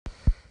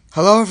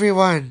Hello,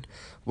 everyone.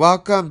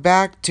 Welcome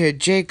back to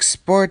Jake's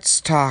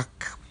Sports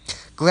Talk.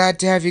 Glad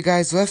to have you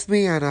guys with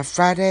me on a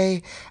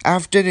Friday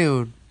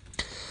afternoon.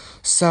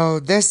 So,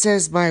 this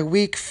is my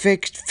Week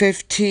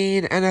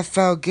 15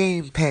 NFL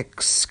game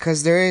picks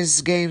because there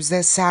is games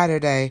this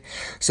Saturday.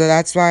 So,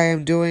 that's why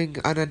I'm doing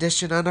an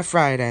edition on a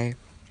Friday.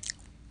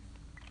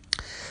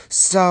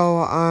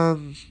 So,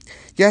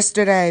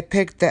 yesterday I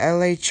picked the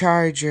LA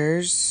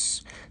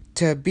Chargers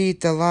to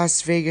beat the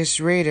Las Vegas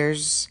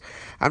Raiders.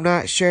 I'm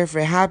not sure if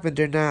it happened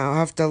or not. I'll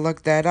have to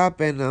look that up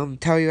and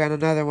tell you on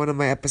another one of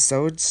my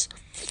episodes.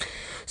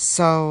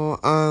 So,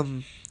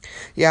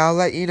 yeah, I'll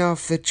let you know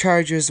if the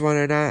Chargers won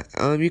or not.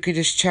 You can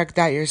just check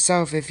that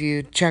yourself. If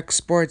you check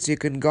sports, you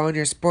can go on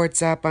your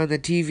sports app on the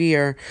TV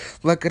or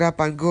look it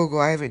up on Google.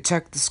 I haven't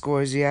checked the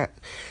scores yet.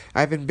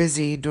 I've been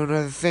busy doing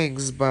other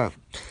things, but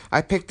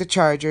I picked the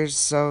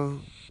Chargers,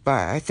 but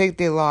I think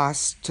they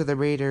lost to the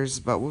Raiders,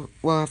 but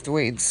we'll have to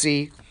wait and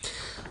see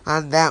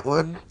on that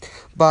one.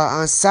 But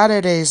on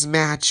Saturday's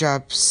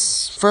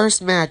matchups,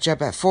 first matchup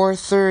at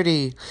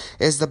 4:30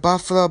 is the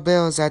Buffalo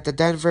Bills at the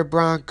Denver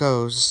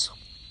Broncos.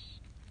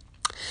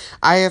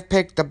 I have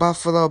picked the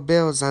Buffalo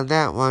Bills on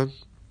that one.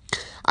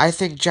 I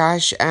think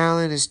Josh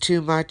Allen is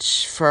too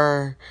much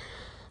for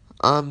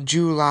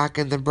Drew Lock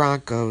and the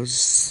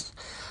Broncos.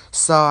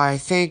 So I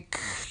think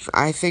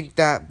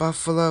that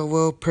Buffalo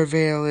will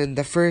prevail in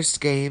the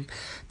first game.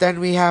 Then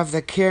we have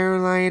the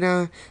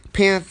Carolina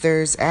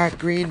Panthers at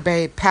Green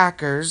Bay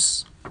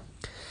Packers.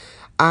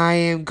 I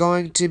am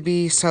going to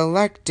be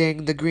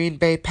selecting the Green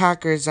Bay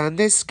Packers on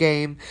this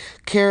game.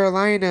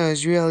 Carolina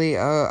is really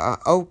a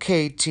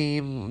okay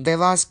team. They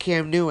lost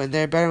Cam Newton.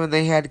 They're better when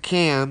they had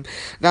Cam.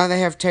 Now they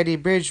have Teddy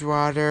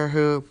Bridgewater,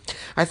 who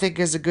I think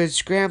is a good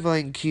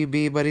scrambling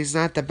QB, but he's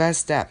not the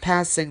best at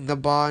passing the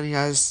ball.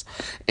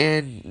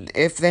 And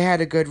if they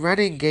had a good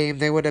running game,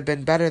 they would have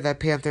been better than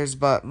Panthers.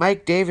 But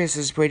Mike Davis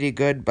is pretty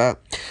good.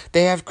 But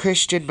they have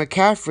Christian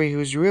McCaffrey,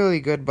 who's really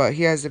good, but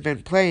he hasn't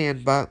been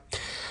playing. But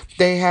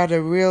they had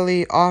a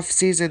really off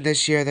season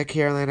this year, the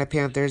Carolina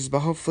Panthers, but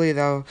hopefully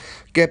they'll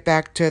get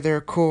back to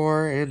their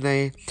core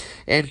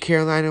and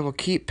Carolina will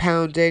keep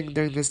pounding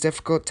during this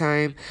difficult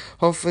time.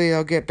 Hopefully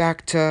they'll get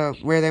back to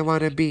where they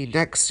want to be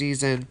next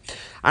season.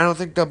 I don't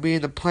think they'll be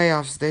in the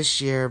playoffs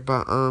this year,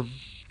 but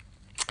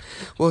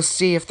we'll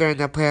see if they're in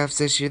the playoffs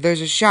this year.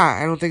 There's a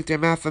shot. I don't think they're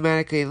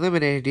mathematically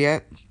eliminated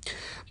yet,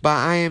 but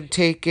I am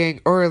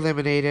taking or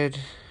eliminated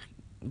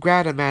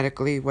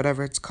grammatically,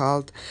 whatever it's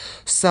called.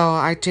 So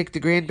I take the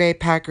Green Bay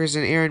Packers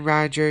and Aaron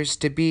Rodgers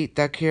to beat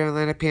the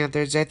Carolina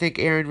Panthers. I think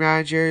Aaron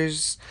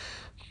Rodgers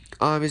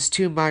is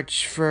too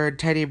much for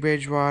Teddy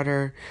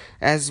Bridgewater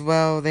as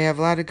well. They have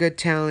a lot of good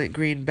talent,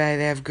 Green Bay.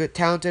 They have good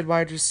talented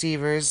wide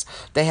receivers.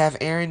 They have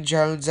Aaron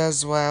Jones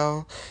as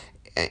well.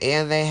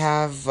 And they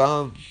have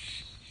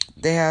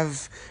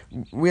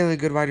really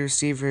good wide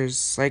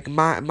receivers like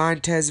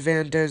Montez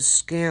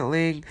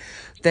Scantling.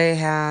 They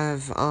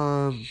have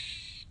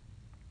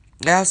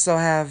they also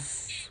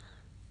have,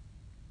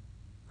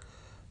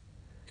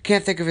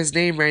 can't think of his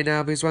name right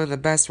now, but he's one of the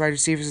best wide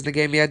receivers in the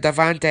game. Yeah,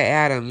 Davante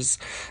Adams.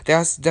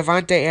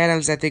 Davante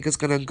Adams, I think, is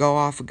going to go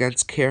off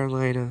against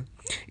Carolina.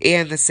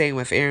 And the same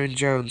with Aaron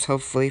Jones,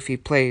 hopefully, if he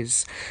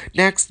plays.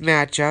 Next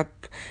matchup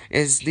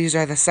these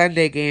are the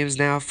Sunday games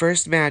now.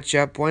 First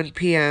matchup, 1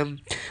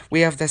 p.m. We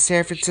have the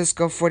San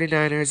Francisco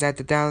 49ers at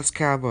the Dallas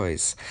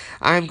Cowboys.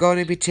 I'm going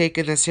to be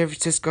taking the San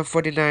Francisco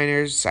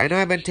 49ers. I know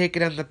I've been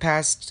taking them the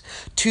past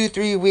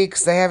 2-3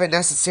 weeks. They haven't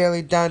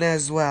necessarily done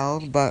as well,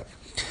 but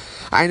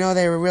I know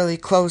they were really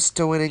close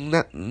to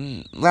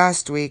winning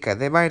last week.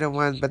 They might have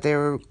won, but they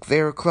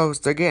were close.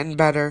 They're getting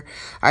better.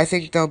 I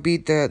think they'll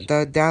beat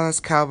the Dallas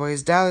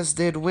Cowboys. Dallas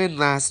did win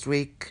last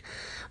week,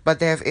 but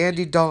they have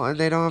Andy Dalton.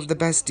 They don't have the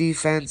best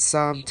defense.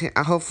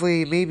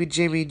 Hopefully, maybe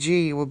Jimmy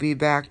G will be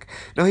back.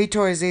 No, he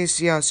tore his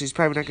ACL, so he's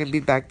probably not going to be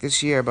back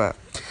this year. But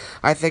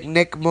I think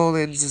Nick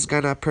Mullins is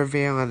going to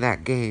prevail in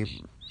that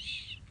game.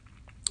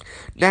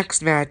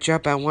 Next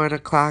matchup at 1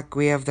 o'clock,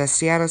 we have the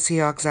Seattle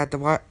Seahawks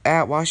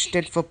at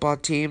Washington Football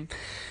Team.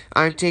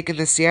 I'm taking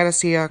the Seattle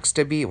Seahawks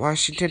to beat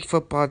Washington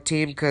Football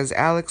Team because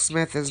Alex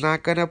Smith is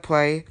not going to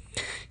play.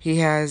 He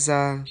has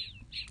an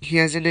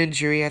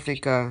injury, I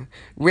think a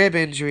rib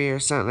injury or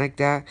something like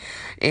that.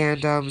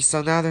 And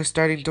so now they're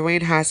starting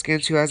Dwayne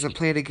Haskins, who hasn't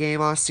played a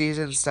game all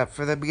season except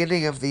for the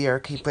beginning of the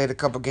year. He played a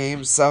couple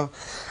games. So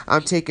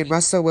I'm taking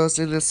Russell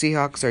Wilson and the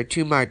Seahawks are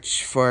too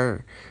much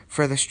for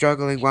the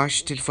struggling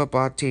Washington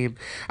Football Team.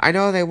 I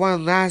know they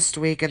won last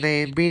week and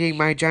they beating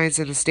my Giants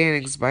in the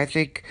standings, but I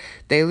think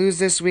they lose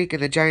this week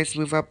and the Giants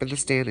move up in the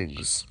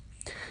standings.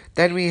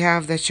 Then we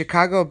have the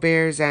Chicago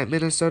Bears at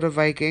Minnesota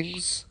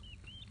Vikings.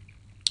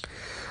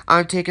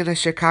 I'm taking the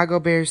Chicago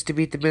Bears to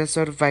beat the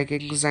Minnesota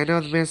Vikings. I know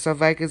the Minnesota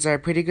Vikings are a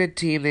pretty good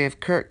team. They have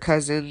Kirk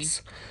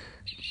Cousins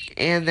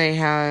and they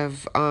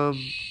have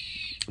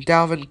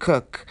Dalvin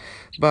Cook.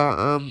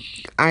 But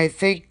I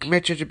think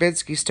Mitchell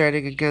Trubisky's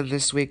starting again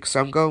this week,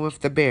 so I'm going with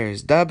the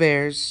Bears. The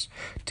Bears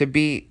to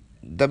beat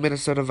the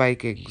Minnesota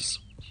Vikings.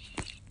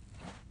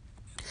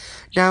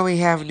 Now we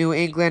have New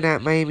England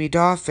at Miami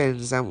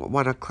Dolphins at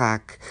 1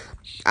 o'clock.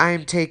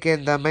 I'm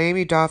taking the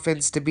Miami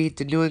Dolphins to beat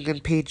the New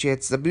England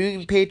Patriots. The New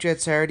England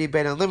Patriots have already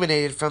been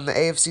eliminated from the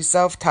AFC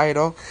South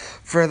title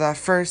for the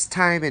first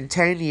time in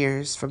 10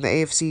 years from the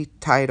AFC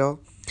title.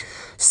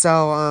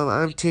 So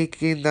I'm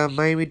taking the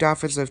Miami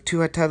Dolphins of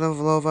Tua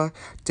Tagovailoa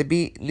to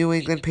beat New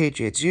England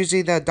Patriots.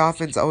 Usually the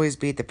Dolphins always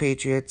beat the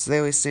Patriots. They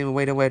always seem a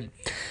way to win.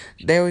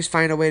 They always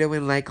find a way to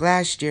win. Like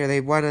last year, they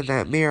won on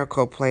that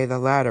miracle play, the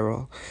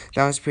lateral.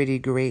 That was pretty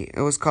great.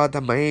 It was called the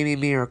Miami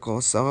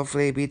Miracle. So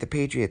hopefully they beat the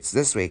Patriots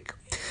this week.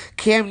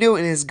 Cam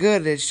Newton is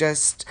good. It's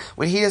just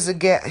when he doesn't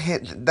get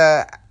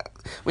the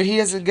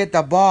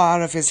ball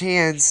out of his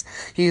hands,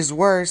 he's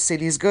worse,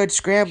 and he's good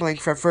scrambling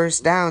for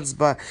first downs,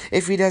 but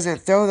if he doesn't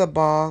throw the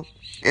ball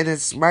and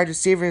his wide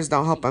receivers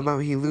don't help him out,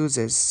 he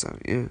loses. So,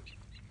 yeah.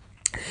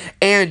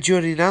 And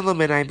Julian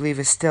Edelman, I believe,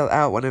 is still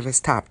out, one of his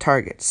top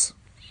targets.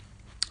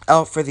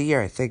 Out for the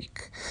year, I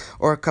think,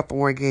 or a couple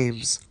more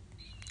games.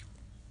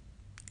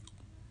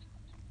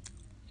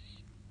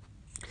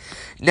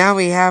 Now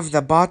we have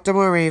the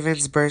Baltimore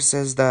Ravens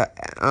versus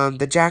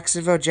the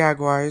Jacksonville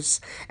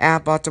Jaguars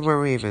at Baltimore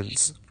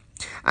Ravens.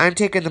 I'm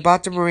taking the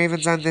Baltimore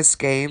Ravens on this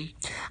game.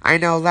 I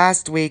know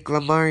last week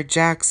Lamar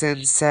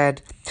Jackson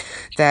said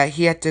that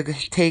he had to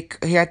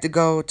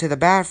go to the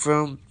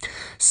bathroom,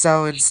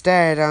 so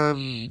instead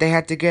they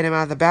had to get him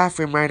out of the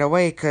bathroom right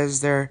away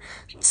because their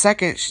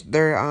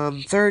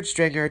third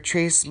stringer,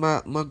 Trace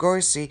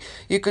McGorcy,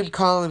 you can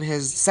call him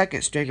his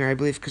second stringer, I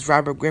believe, because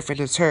Robert Griffin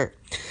is hurt.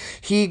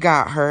 He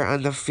got hurt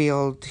on the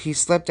field. He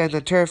slipped on the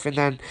turf, and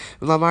then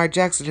Lamar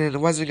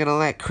Jackson wasn't going to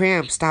let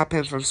cramp stop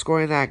him from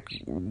scoring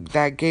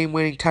that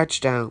game-winning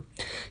touchdown.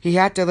 He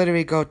had to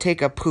literally go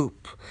take a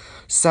poop.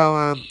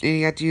 So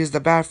he had to use the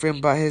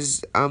bathroom, but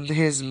his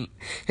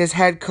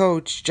head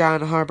coach John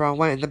Harbaugh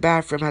went in the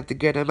bathroom, had to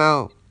get him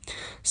out.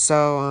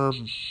 So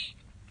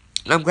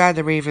I'm glad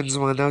the Ravens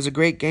won. That was a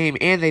great game,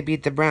 and they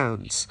beat the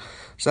Browns.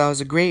 So it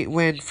was a great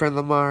win for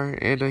Lamar,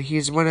 and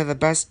he's one of the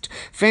best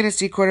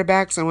fantasy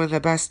quarterbacks and one of the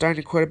best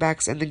starting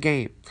quarterbacks in the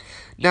game.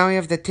 Now we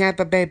have the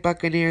Tampa Bay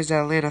Buccaneers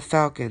at Atlanta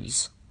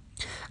Falcons.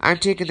 I'm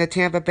taking the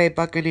Tampa Bay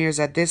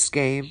Buccaneers at this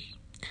game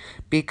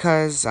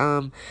because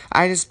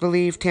I just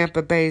believe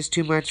Tampa Bay is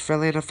too much for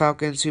Atlanta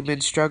Falcons, who've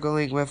been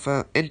struggling with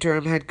an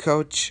interim head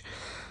coach.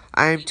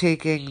 I'm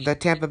taking the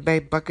Tampa Bay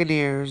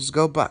Buccaneers.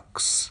 Go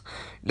Bucks.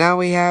 Now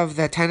we have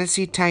the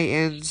Tennessee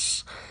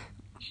Titans,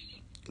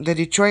 the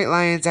Detroit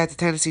Lions at the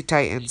Tennessee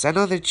Titans. I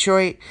know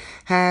Detroit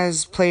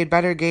has played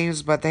better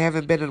games, but they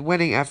haven't been in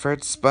winning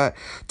efforts. But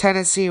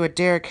Tennessee with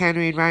Derrick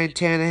Henry and Ryan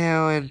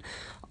Tannehill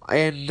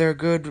and their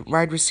good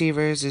wide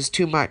receivers is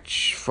too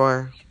much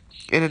for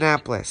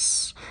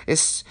Indianapolis.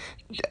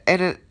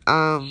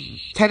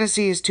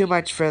 Tennessee is too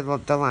much for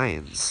the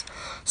Lions.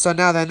 So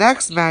now the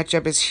next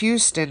matchup is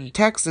Houston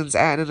Texans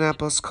at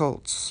Indianapolis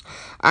Colts.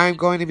 I'm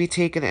going to be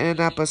taking the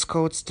Indianapolis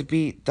Colts to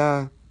beat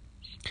the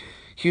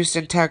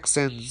Houston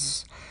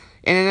Texans.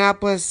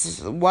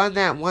 Indianapolis won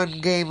that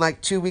one game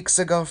like 2 weeks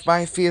ago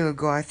by field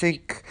goal. I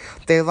think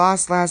they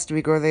lost last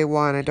week or they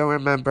won. I don't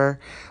remember.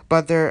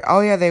 But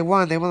they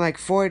won. They won like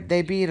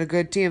they beat a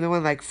good team. They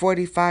won like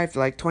 45 to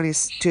like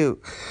 22.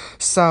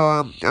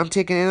 So I'm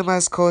taking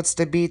Indianapolis Colts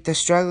to beat the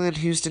struggling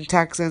Houston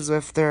Texans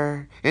with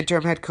their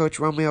interim head coach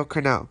Romeo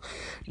Crennel.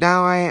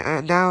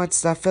 Now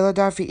it's the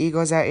Philadelphia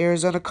Eagles at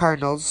Arizona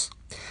Cardinals.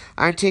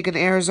 I'm taking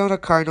the Arizona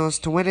Cardinals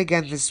to win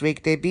again this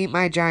week. They beat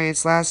my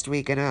Giants last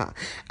week in an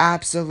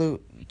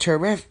absolute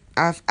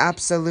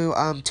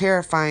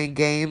terrifying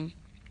game.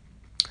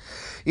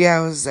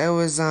 Yeah,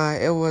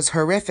 it was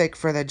horrific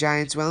for the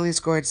Giants. We only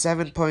scored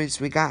 7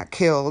 points. We got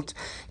killed.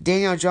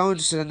 Daniel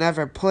Jones should have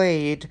never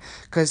played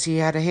because he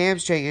had a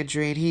hamstring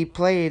injury, and he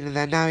played, and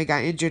then now he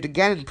got injured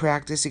again in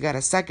practice. He got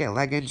a second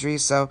leg injury,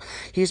 so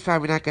he's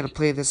probably not going to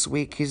play this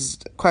week. He's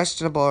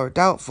questionable or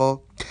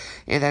doubtful.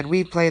 And then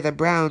we play the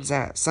Browns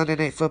at Sunday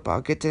Night Football.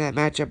 I'll get to that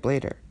matchup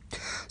later.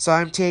 So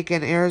I'm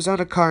taking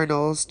Arizona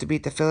Cardinals to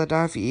beat the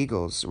Philadelphia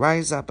Eagles.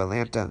 Rise up,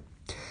 Atlanta.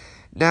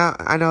 Now,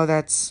 I know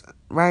that's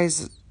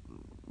Rise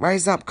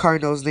up,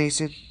 Cardinals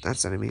Nation.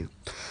 That's what I mean.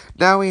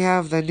 Now we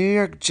have the New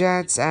York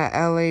Jets at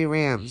LA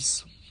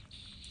Rams.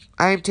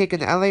 I am taking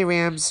the LA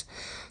Rams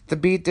to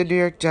beat the New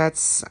York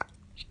Jets.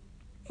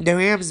 The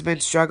Rams have been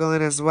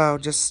struggling as well,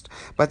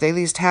 but they at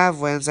least have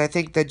wins. I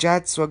think the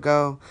Jets will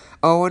go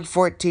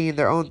 0-14.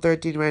 They're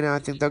 0-13 right now. I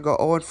think they'll go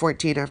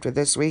 0-14 after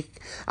this week.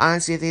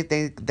 Honestly, I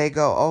think they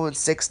go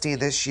 0-16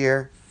 this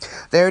year.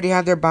 They already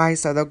have their bye,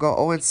 so they'll go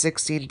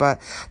 0-16,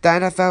 but the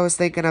NFL is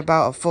thinking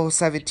about a full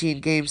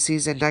 17-game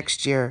season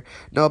next year,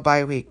 no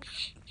bye week.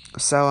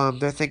 So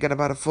they're thinking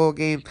about a full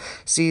game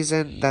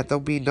season that there'll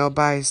be no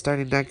bye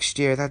starting next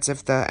year. That's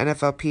if the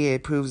NFLPA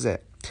approves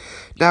it.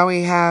 Now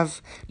we have,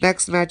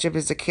 next matchup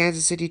is the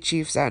Kansas City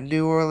Chiefs at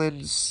New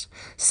Orleans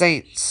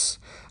Saints.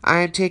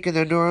 I am taking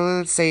the New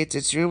Orleans Saints.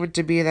 It's rumored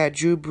to be that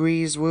Drew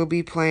Brees will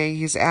be playing.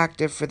 He's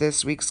active for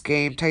this week's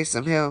game.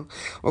 Taysom Hill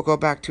will go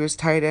back to his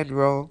tight end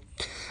role.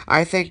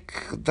 I think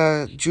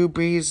the Drew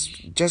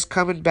Brees just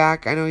coming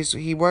back. I know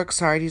he works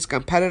hard. He's a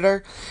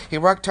competitor. He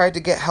worked hard to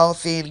get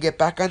healthy and get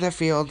back on the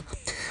field.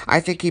 I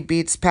think he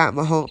beats Patrick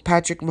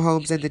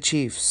Mahomes and the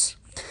Chiefs.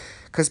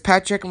 Because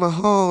Patrick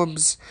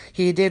Mahomes,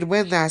 he did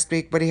win last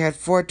week, but he had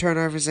 4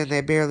 turnovers and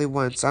they barely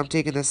won. So I'm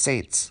taking the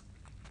Saints.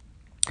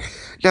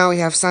 Now we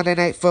have Sunday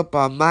Night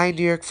Football. My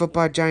New York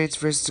Football Giants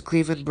versus the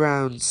Cleveland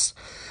Browns.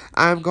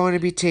 I'm going to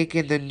be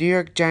taking the New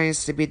York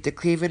Giants to beat the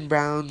Cleveland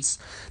Browns.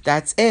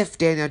 That's if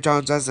Daniel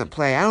Jones doesn't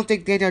play. I don't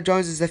think Daniel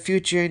Jones is the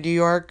future in New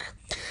York.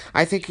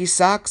 I think he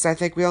sucks. I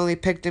think we only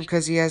picked him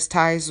because he has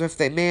ties with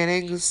the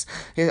Mannings.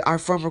 Our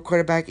former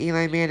quarterback,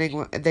 Eli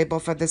Manning, they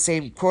both had the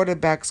same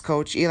quarterbacks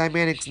coach. Eli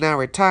Manning's now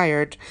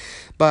retired.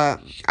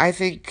 But I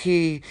think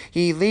he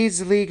leads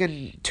the league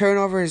in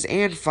turnovers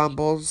and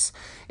fumbles.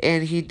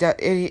 And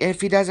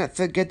if he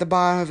doesn't get the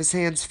ball out of his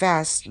hands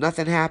fast,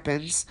 nothing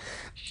happens.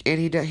 And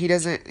he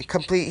doesn't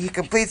complete. He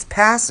completes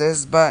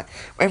passes, but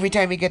every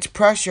time he gets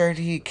pressured,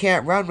 he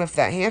can't run with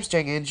that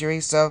hamstring injury.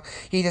 So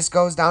he just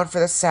goes down for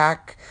the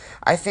sack.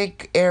 I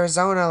think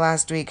Arizona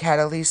last week had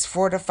at least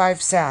 4 to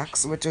 5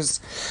 sacks, which is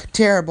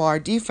terrible. Our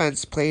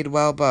defense played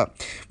well, but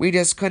we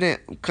just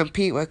couldn't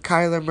compete with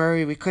Kyler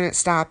Murray. We couldn't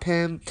stop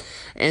him,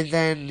 and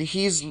then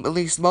he's at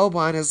least mobile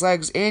on his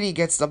legs, and he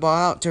gets the ball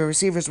out to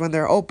receivers when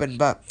they're open.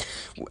 But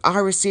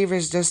our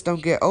receivers just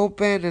don't get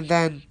open, and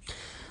then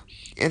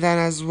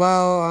as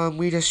well,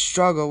 we just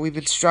struggle. We've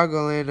been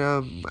struggling.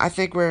 I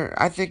think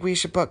we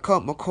should put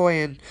Colt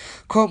McCoy in.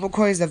 Colt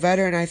McCoy is a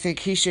veteran. I think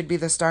he should be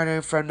the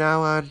starter from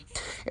now on,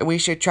 and we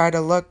should try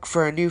to look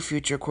for a new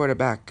future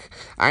quarterback.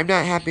 I'm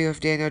not happy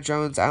with Daniel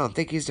Jones. I don't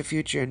think he's the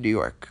future in New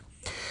York.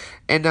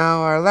 And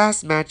now our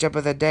last matchup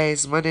of the day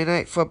is Monday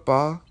Night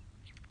Football.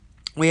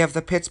 We have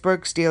the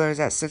Pittsburgh Steelers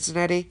at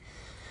Cincinnati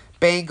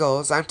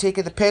Bengals. I'm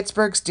taking the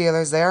Pittsburgh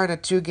Steelers. They are on a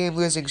 2-game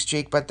losing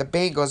streak, but the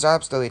Bengals are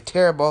absolutely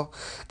terrible.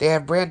 They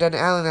have Brandon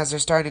Allen as their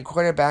starting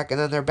quarterback, and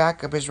then their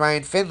backup is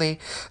Ryan Finley.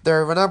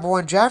 Their number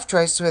 1 draft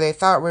choice, who they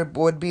thought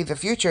would be the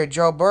future,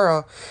 Joe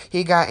Burrow.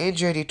 He got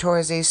injured. He tore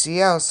his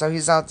ACL, so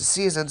he's out the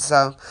season.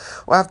 So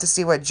we'll have to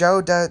see what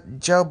Joe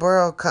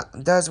Burrow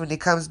does when he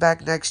comes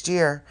back next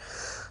year.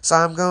 So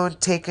I'm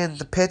taking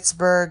the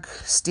Pittsburgh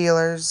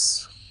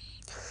Steelers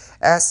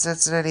at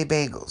Cincinnati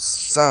Bengals.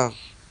 So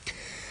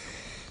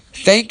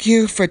thank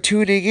you for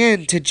tuning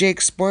in to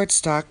Jake Sports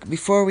Talk.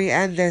 Before we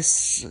end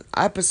this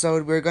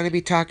episode, we're going to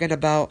be talking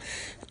about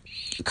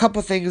a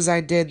couple things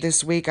I did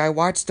this week. I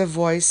watched The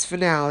Voice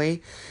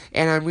finale,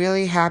 and I'm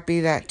really happy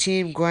that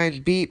Team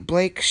Gwen beat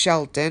Blake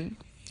Shelton.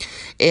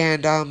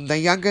 And the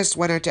youngest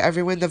winner to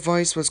ever win The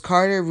Voice was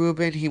Carter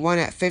Rubin. He won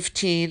at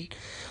 15,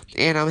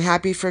 and I'm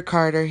happy for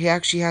Carter. He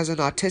actually has an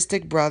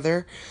autistic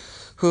brother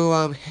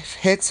who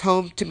hits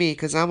home to me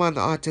because I'm on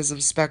the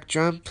autism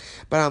spectrum,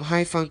 but I'm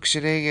high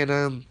functioning,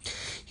 and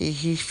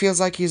he feels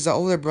like he's the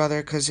older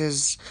brother because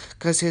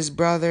his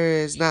brother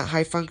is not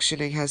high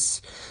functioning,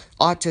 has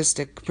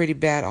autistic, pretty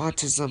bad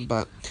autism,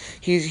 but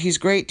he's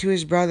great to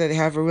his brother. They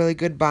have a really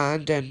good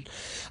bond, and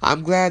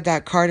I'm glad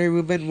that Carter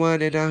Rubin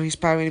won, and now he's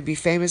probably going to be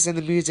famous in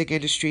the music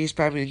industry. He's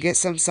probably going to get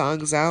some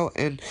songs out,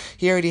 and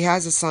he already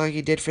has a song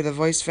he did for The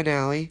Voice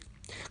finale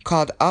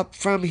called Up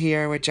From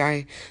Here, which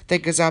I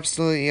think is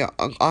absolutely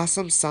an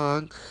awesome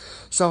song.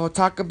 So we'll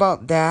talk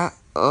about that.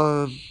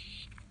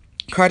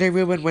 Carter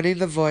Rubin winning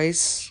The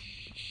Voice.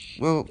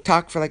 We'll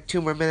talk for like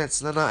 2 more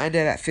minutes, and then I'll end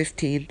it at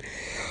 15.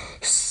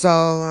 So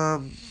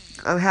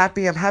I'm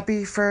happy. I'm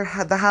happy for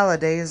the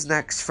holidays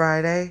next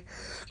Friday.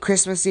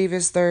 Christmas Eve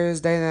is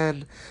Thursday,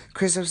 then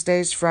Christmas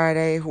Day is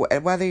Friday.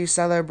 Whether you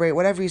celebrate,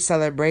 whatever you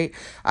celebrate,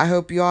 I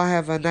hope you all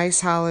have a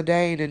nice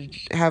holiday and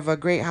have a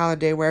great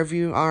holiday wherever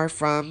you are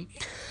from.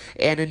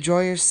 And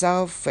enjoy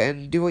yourself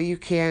and do what you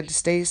can to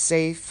stay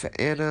safe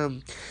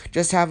and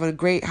just have a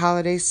great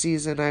holiday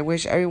season. I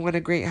wish everyone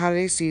a great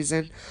holiday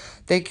season.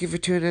 Thank you for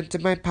tuning into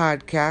my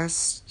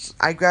podcast.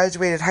 I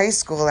graduated high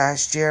school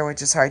last year,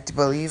 which is hard to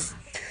believe,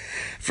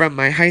 from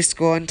my high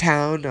school in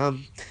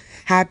town.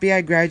 Happy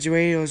I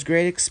graduated. It was a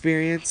great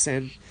experience,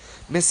 and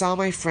miss all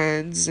my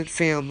friends and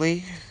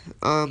family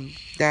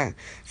that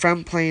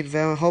from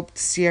Plainville. Hope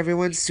to see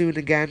everyone soon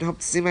again. Hope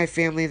to see my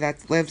family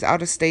that lives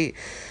out of state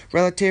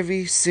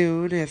relatively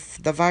soon. If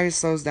the virus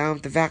slows down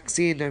with the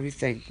vaccine and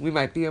everything, we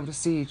might be able to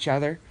see each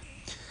other.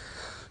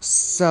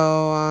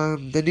 So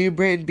the new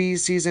Britain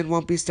Bees season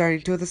won't be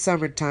starting till the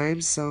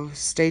summertime, so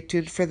stay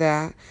tuned for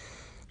that.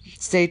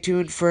 Stay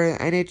tuned for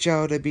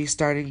NHL to be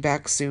starting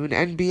back soon.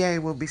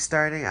 NBA will be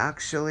starting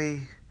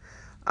actually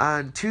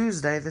on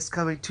Tuesday, this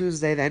coming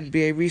Tuesday. The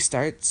NBA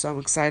restarts, so I'm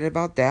excited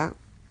about that.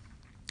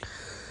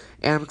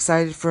 And I'm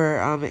excited for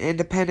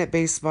independent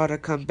baseball to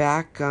come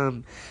back.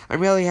 I'm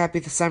really happy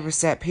the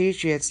Somerset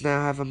Patriots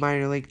now have a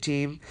minor league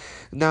team.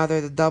 Now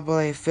they're the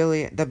Double-A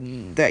affiliate.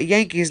 The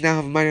Yankees now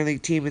have a minor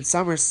league team in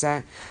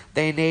Somerset.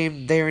 They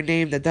were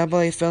named the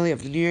Double-A affiliate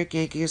of the New York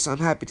Yankees, so I'm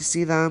happy to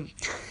see them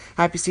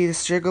Happy to see the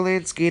Sugar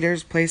Land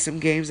Skaters play some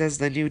games as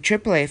the new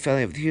AAA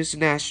affiliate with the Houston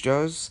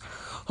Astros.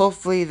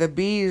 Hopefully, the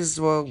Bees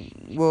will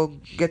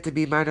get to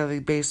be minor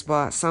league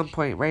baseball at some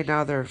point. Right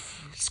now, they're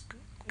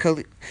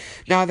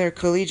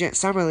collegiate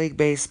summer league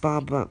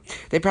baseball, but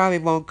they probably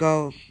won't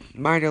go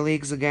minor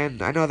leagues again.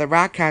 I know the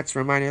Rockcats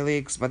were minor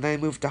leagues, but they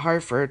moved to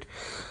Hartford,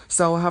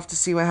 so we'll have to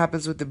see what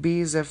happens with the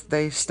Bees if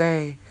they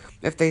stay.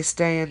 If they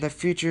stay in the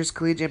Futures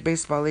Collegiate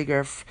Baseball League, or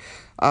if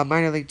a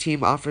minor league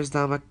team offers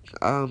them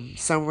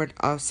somewhere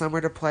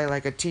to play,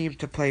 like a team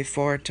to play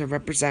for, to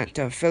represent,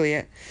 to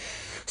affiliate.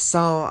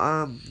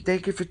 So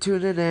thank you for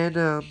tuning in.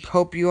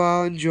 Hope you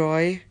all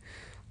enjoy.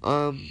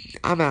 I'm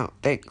out.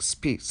 Thanks.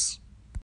 Peace.